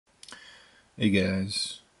Hey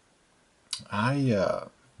guys, I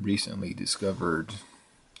recently discovered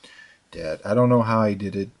that I don't know how I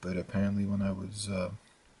did it, but apparently when I was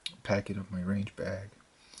packing up my range bag,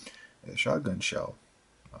 a shotgun shell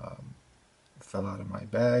fell out of my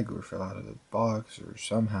bag or fell out of the box or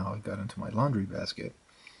somehow it got into my laundry basket.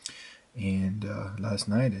 And last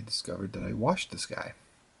night I discovered that I washed this guy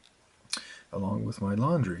along with my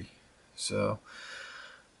laundry. So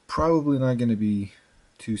probably not going to be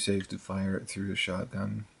too safe to fire it through the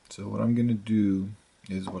shotgun. So what I'm going to do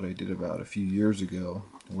is what I did about a few years ago.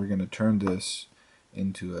 We're going to turn this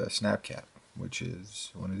into a snap cap, which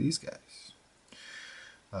is one of these guys.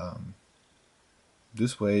 Um,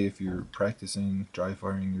 this way, if you're practicing dry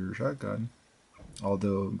firing your shotgun,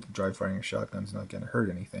 although dry firing a shotgun is not going to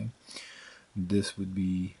hurt anything, this would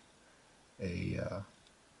be a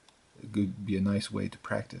be a nice way to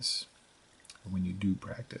practice when you do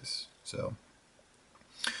practice. So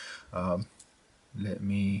um, let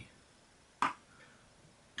me.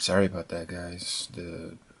 Sorry about that, guys.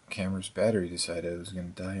 The camera's battery decided it was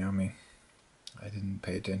going to die on me. I didn't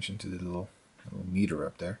pay attention to the little meter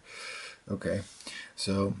up there. Okay,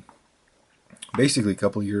 so basically a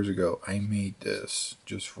couple years ago I made this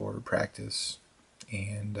just for practice,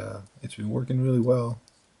 and it's been working really well,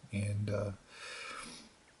 and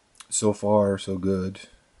so far so good.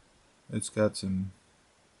 It's got some,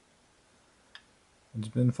 it's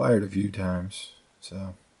been fired a few times,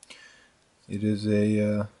 so it is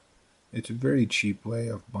it's a very cheap way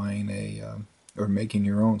of buying or making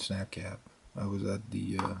your own snap cap. I was at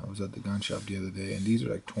the gun shop the other day, and these are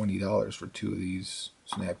like $20 for two of these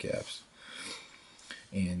snap caps,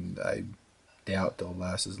 and I doubt they'll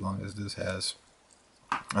last as long as this has.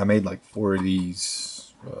 I made like four of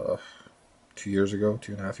these 2 years ago,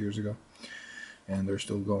 2.5 years ago, and they're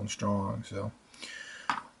still going strong. So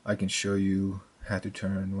I can show you how to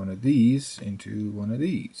turn one of these into one of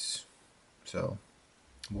these. So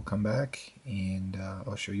we'll come back and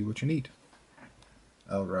I'll show you what you need.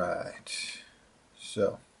 Alright,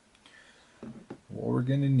 so what we're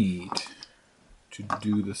going to need to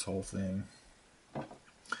do this whole thing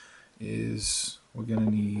is we're going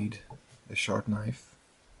to need a sharp knife.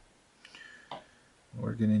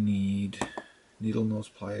 We're going to need needle nose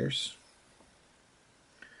pliers,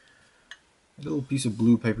 a little piece of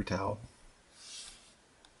blue paper towel,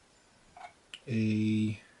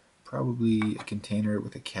 probably a container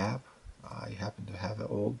with a cap. I happen to have an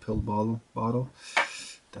old pill bottle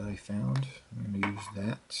that I found. I'm going to use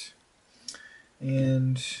that,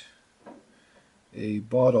 and a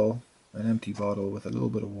bottle, an empty bottle with a little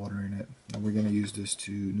bit of water in it, and we're going to use this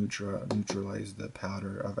to neutralize the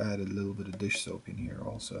powder. I've added a little bit of dish soap in here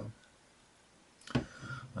also,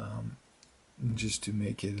 just to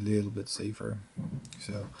make it a little bit safer.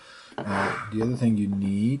 So the other thing you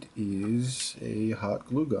need is a hot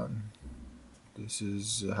glue gun. This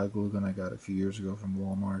is a hot glue gun I got a few years ago from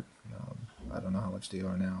Walmart. I don't know how much they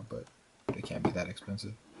are now, but they can't be that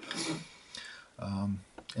expensive. And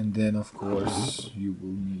then of course you will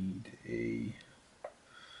need a,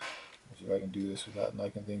 let's see if I can do this without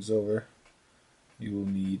knocking things over, you will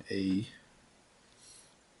need a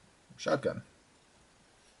shotgun.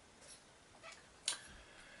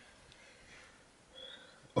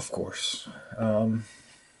 Of course.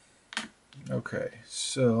 Okay,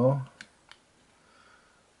 so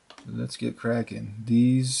let's get cracking.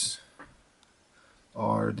 These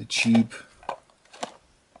are the cheap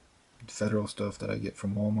federal stuff that I get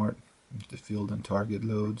from Walmart. The Field and Target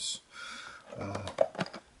loads.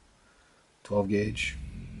 12 gauge,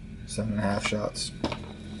 7.5 shots.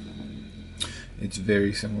 It's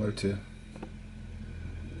very similar to,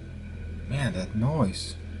 man, that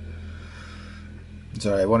noise. It's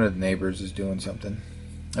alright, one of the neighbors is doing something.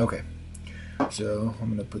 Okay, so I'm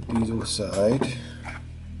gonna put these aside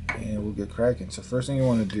and we'll get cracking. So first thing you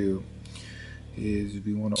want to do is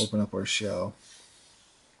we want to open up our shell.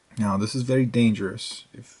 Now this is very dangerous.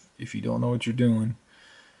 If you don't know what you're doing,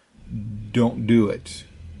 don't do it.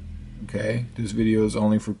 Okay, this video is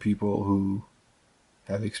only for people who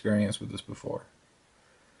have experience with this before.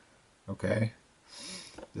 Okay,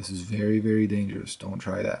 this is very, very dangerous. Don't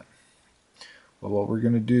try that. But what we're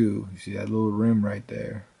gonna do, you see that little rim right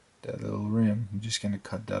there, that little rim, I'm just gonna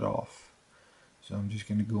cut that off. So I'm just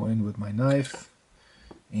gonna go in with my knife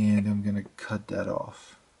and I'm gonna cut that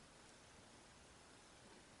off.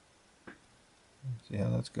 See how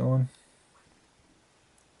that's going?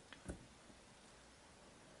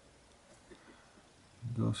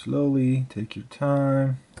 Go slowly, take your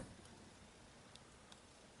time,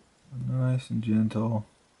 nice and gentle.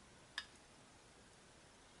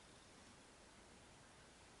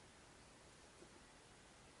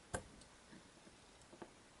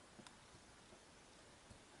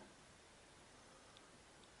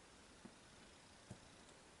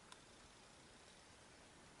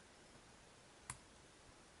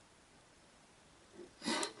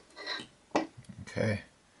 Okay,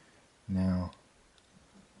 now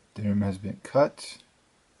the rim has been cut.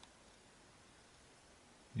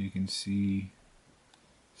 You can see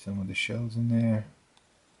some of the shells in there.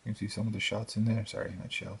 You can see some of the shots in there. Sorry,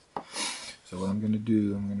 not shells. So what I'm going to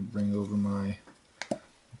do, I'm going to bring over my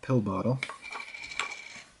pill bottle.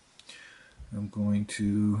 I'm going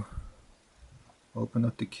to open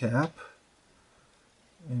up the cap,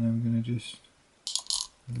 and I'm going to just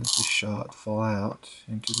let the shot fall out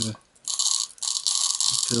into the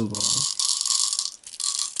pill bottle.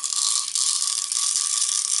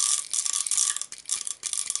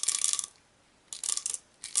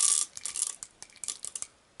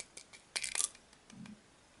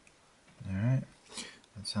 Alright,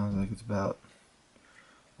 that sounds like it's about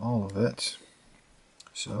all of it.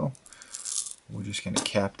 So we're just going to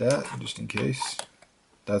cap that just in case.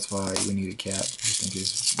 That's why we need a cap, just in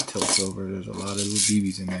case it tilts over. There's a lot of little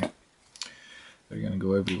BBs in there. They're going to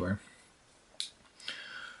go everywhere.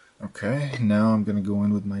 Okay, now I'm going to go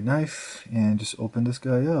in with my knife and just open this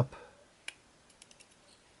guy up.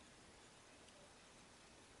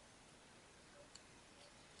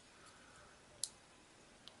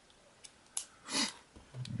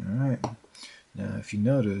 Alright, now if you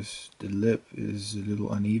notice, the lip is a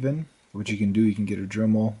little uneven. What you can do, you can get a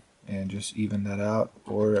Dremel and just even that out,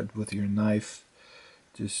 or with your knife,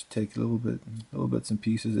 just take little bits and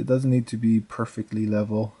pieces. It doesn't need to be perfectly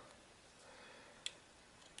level.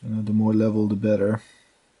 You know, the more level, the better.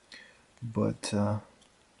 But just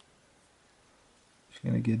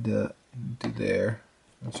gonna get that to there.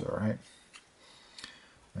 That's all right.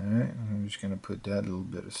 All right, I'm just gonna put that little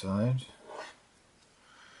bit aside.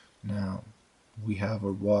 Now we have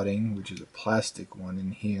a wadding, which is a plastic one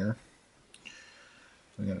in here.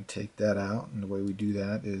 We're going to take that out, and the way we do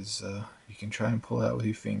that is you can try and pull out with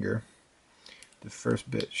your finger. The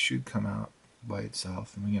first bit should come out by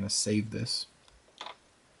itself, and we're going to save this.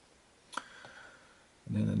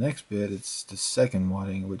 And then the next bit, it's the second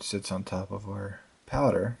wadding, which sits on top of our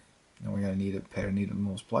powder, and we're going to need a pair of needle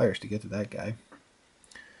nose pliers to get to that guy.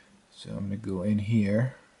 So I'm going to go in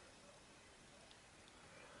here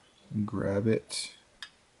and grab it.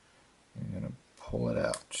 I'm going to pull it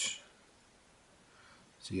out.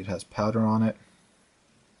 See, it has powder on it.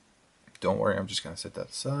 Don't worry, I'm just going to set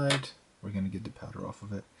that aside. We're going to get the powder off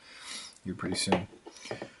of it here pretty soon.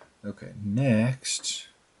 Okay, next,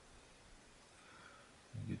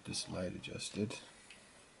 let me get this light adjusted.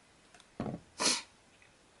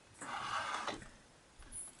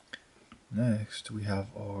 Next, we have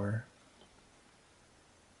our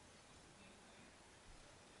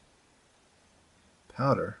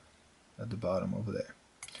powder at the bottom over there.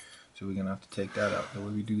 So we're going to have to take that out. The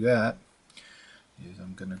way we do that is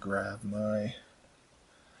I'm going to grab my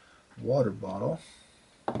water bottle,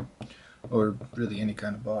 or really any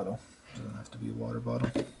kind of bottle. It doesn't have to be a water bottle.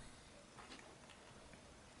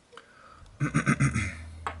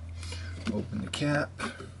 Open the cap,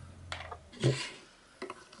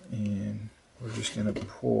 and we're just going to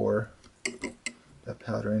pour that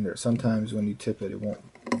powder in there. Sometimes when you tip it, it won't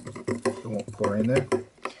pour in there.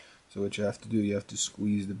 So what you have to do, you have to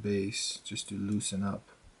squeeze the base just to loosen up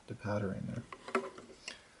the powder in there.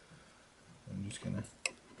 I'm just going to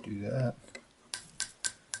do that.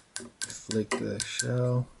 Flick the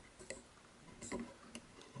shell.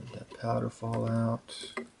 Let that powder fall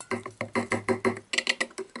out.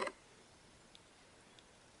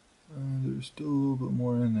 There's still a little bit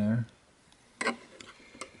more in there.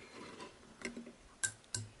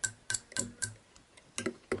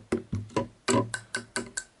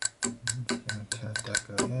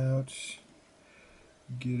 Out,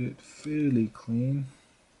 get it fairly clean.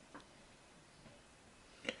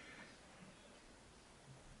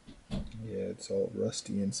 Yeah, it's all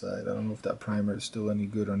rusty inside. I don't know if that primer is still any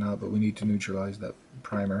good or not, but we need to neutralize that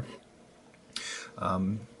primer.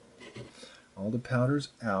 All the powder's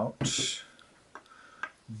out,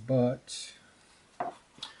 but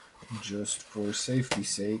just for safety's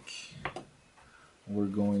sake, we're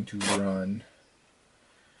going to run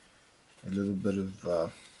a little bit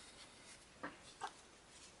of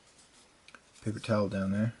paper towel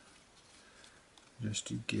down there just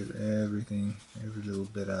to get everything, every little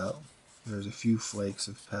bit out. There's a few flakes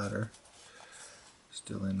of powder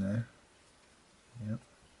still in there. Yep.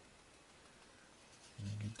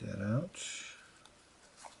 Get that out.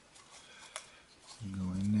 Go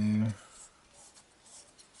in there.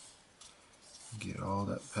 Get all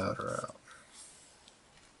that powder out.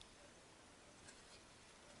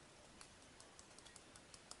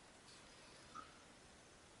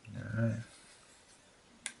 Alright.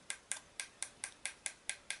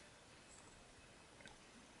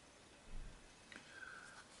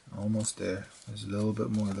 almost there. There's a little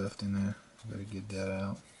bit more left in there. I gotta get that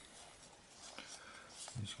out.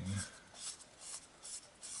 I'm just gonna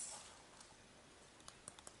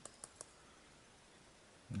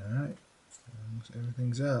Alright, almost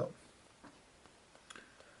everything's out.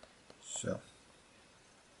 So,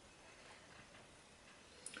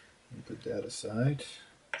 let me put that aside.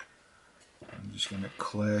 I'm just going to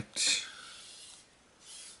collect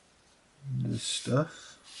this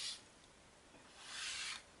stuff.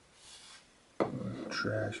 Or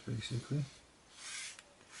trash, basically.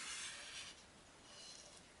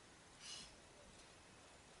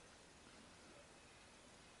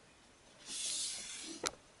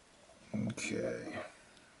 Okay,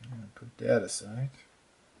 I'm going to put that aside.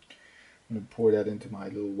 I'm going to pour that into my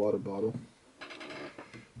little water bottle.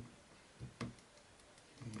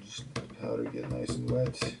 Just let the powder get nice and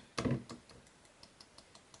wet.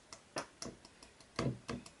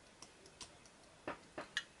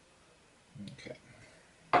 Okay.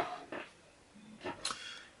 And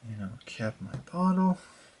I'll cap my bottle.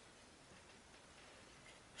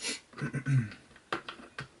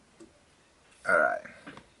 Alright,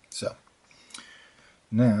 so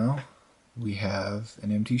now we have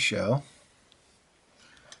an empty shell.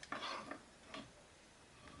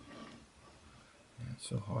 It's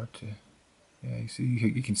so hard to, yeah,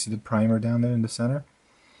 you can see the primer down there in the center.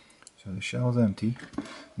 So the shell is empty.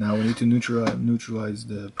 Now we need to neutralize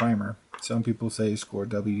the primer. Some people say score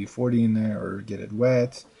WD-40 in there or get it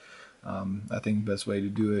wet. I think the best way to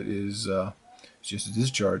do it is just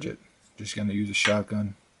discharge it. Just gonna use a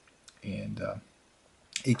shotgun, and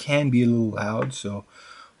it can be a little loud. So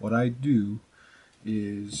what I do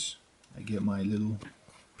is I get my little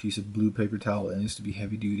piece of blue paper towel. It needs to be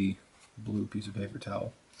heavy duty blue piece of paper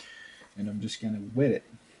towel, and I'm just gonna wet it.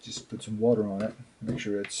 Just put some water on it. Make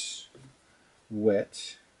sure it's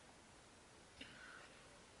wet.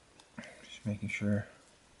 Just making sure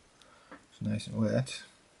it's nice and wet.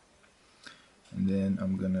 And then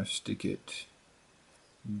I'm gonna stick it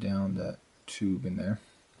down that tube in there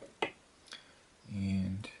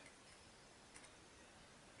and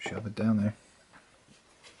shove it down there.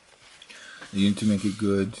 You need to make a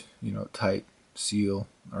good, tight seal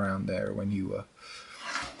around there when you let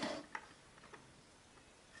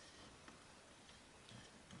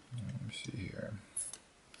me see here,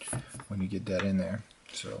 when you get that in there.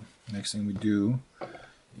 So next thing we do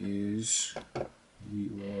is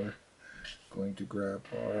we are going to grab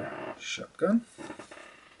our shotgun.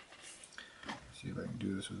 See if I can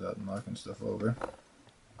do this without knocking stuff over.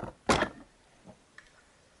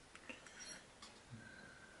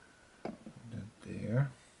 There.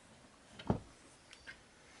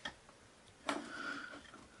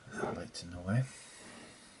 That light's in the way.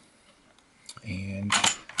 And I'm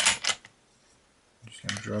just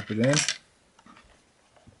going to drop it in.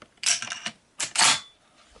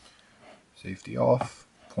 Safety off.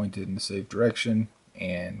 Point it in the safe direction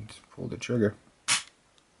and pull the trigger.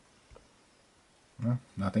 Well,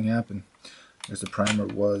 nothing happened. As the primer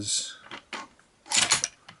was.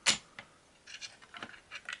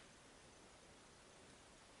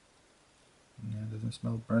 Yeah, it doesn't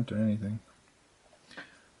smell burnt or anything.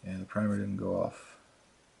 Yeah, the primer didn't go off.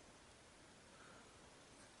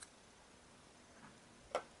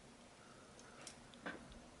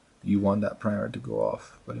 You want that primer to go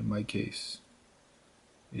off, but in my case,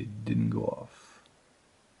 it didn't go off.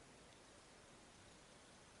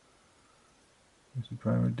 The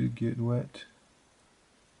primer did get wet.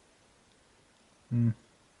 I'm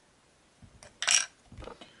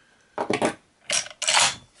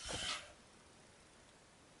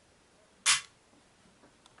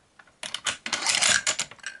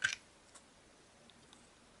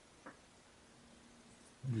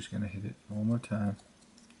just going to hit it one more time.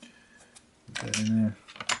 Put that in there.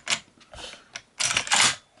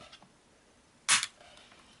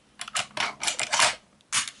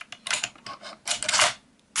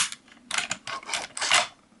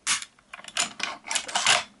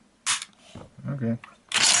 Okay.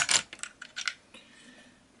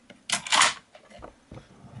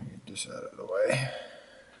 Get this out of the way.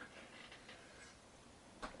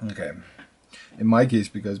 Okay. In my case,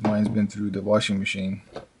 because mine's been through the washing machine,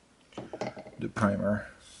 the primer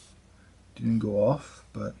didn't go off,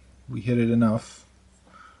 but we hit it enough.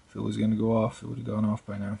 If it was going to go off, it would have gone off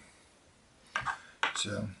by now.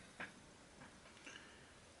 So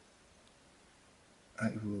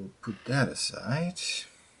I will put that aside.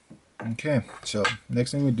 Okay, so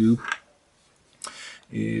next thing we do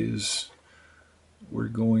is we're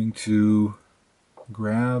going to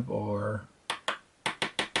grab our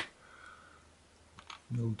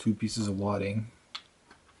little 2 pieces of wadding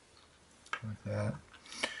like that.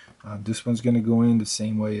 This one's going to go in the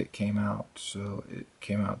same way it came out. So it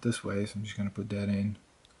came out this way, so I'm just going to put that in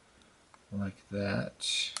like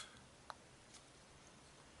that.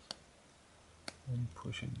 And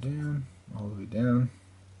push it down, all the way down.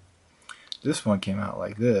 This one came out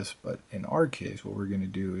like this, but in our case, what we're going to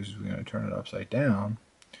do is we're going to turn it upside down,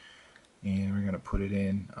 and we're going to put it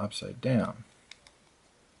in upside down.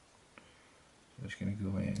 So it's going to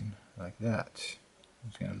go in like that.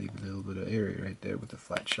 It's going to leave a little bit of area right there with the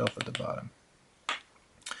flat shelf at the bottom.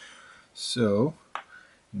 So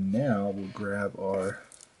now we'll grab our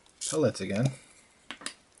pellets again,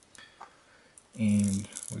 and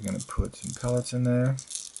we're going to put some pellets in there.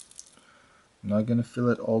 I'm not going to fill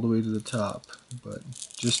it all the way to the top, but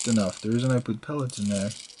just enough. The reason I put pellets in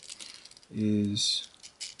there is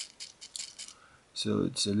so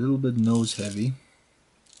it's a little bit nose heavy.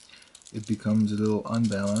 It becomes a little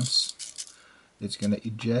unbalanced. It's going to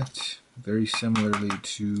eject very similarly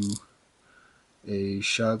to a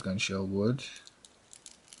shotgun shell would.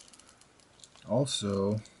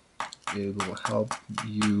 Also, it will help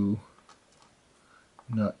you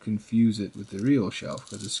not confuse it with the real shelf,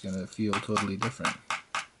 because it's going to feel totally different.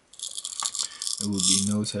 It will be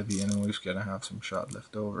nose heavy and always going to have some shot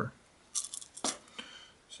left over.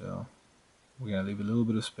 So we're going to leave a little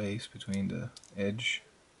bit of space between the edge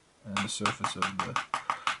and the surface of the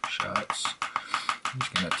shots. I'm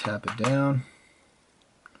just going to tap it down,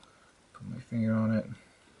 put my finger on it,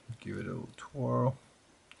 give it a little twirl,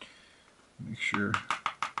 make sure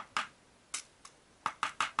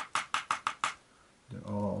they're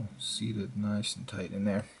all seated nice and tight in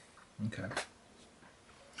there. Okay.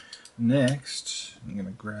 Next, I'm going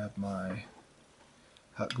to grab my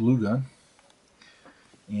hot glue gun,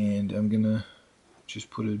 and I'm going to just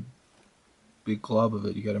put a big glob of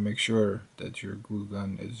it. You got to make sure that your glue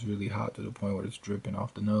gun is really hot to the point where it's dripping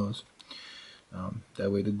off the nose.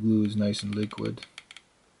 That way the glue is nice and liquid.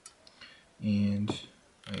 And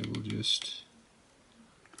I will just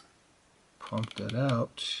pump that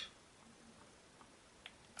out.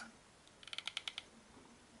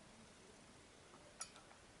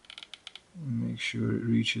 Make sure it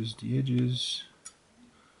reaches the edges.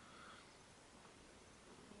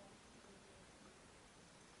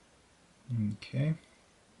 Okay.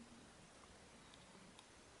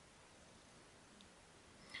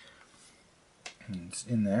 And it's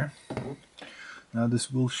in there. Now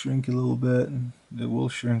this will shrink a little bit. It will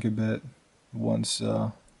shrink a bit once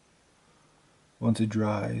it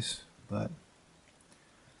dries, but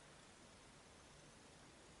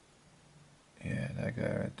yeah, that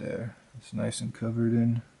guy right there. It's nice and covered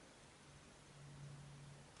in.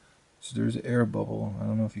 So there's an air bubble. I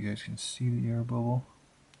don't know if you guys can see the air bubble,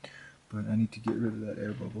 but I need to get rid of that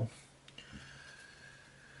air bubble.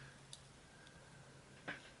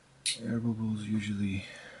 Air bubbles usually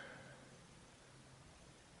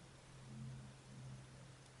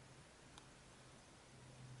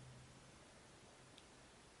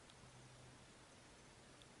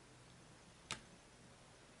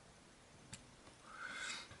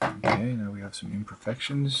okay, now we have some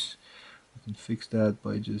imperfections. We can fix that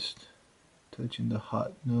by just touching the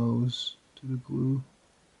hot nose to the glue.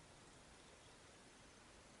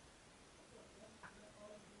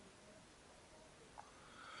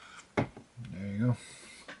 There you go.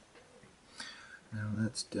 Now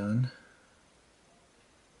that's done.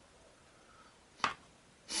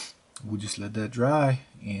 We'll just let that dry,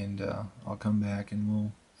 and I'll come back and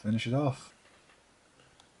we'll finish it off.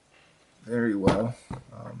 Very well.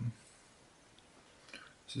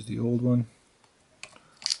 This is the old one.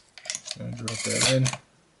 I'm going to drop that in.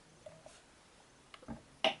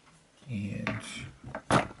 And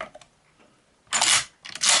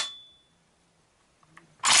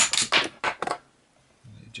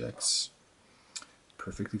it ejects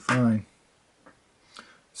perfectly fine.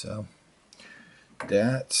 So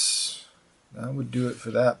that would do it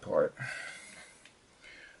for that part.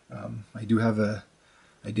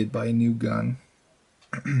 I did buy a new gun.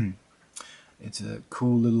 It's a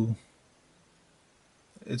pretty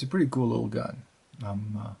cool little gun.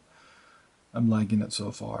 I'm liking it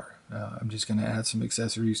so far. I'm just gonna add some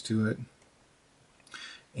accessories to it,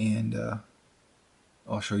 and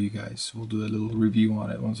I'll show you guys. We'll do a little review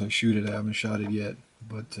on it once I shoot it. I haven't shot it yet,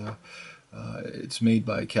 but it's made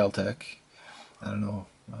by Caltech. I don't know.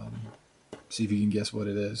 See if you can guess what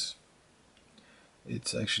it is.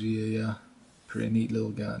 It's actually a pretty neat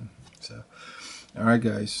little gun. So, all right,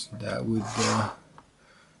 guys, that would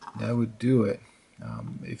do it.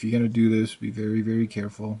 If you're gonna do this, be very, very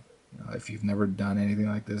careful. If you've never done anything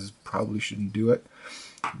like this, probably shouldn't do it.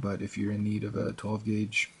 But if you're in need of a 12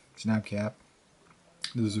 gauge snap cap,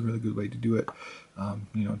 This is a really good way to do it.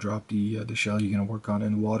 You know, drop the shell you're gonna work on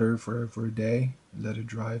in water for a day. Let it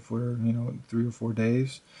dry for 3 or 4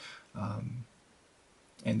 days, and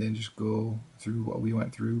then just go through what we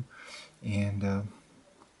went through, and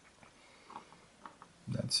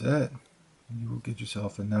that's it. You will get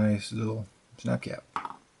yourself a nice little snap cap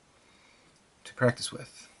to practice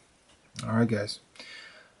with. All right, guys.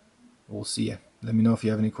 We'll see you. Let me know if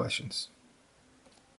you have any questions.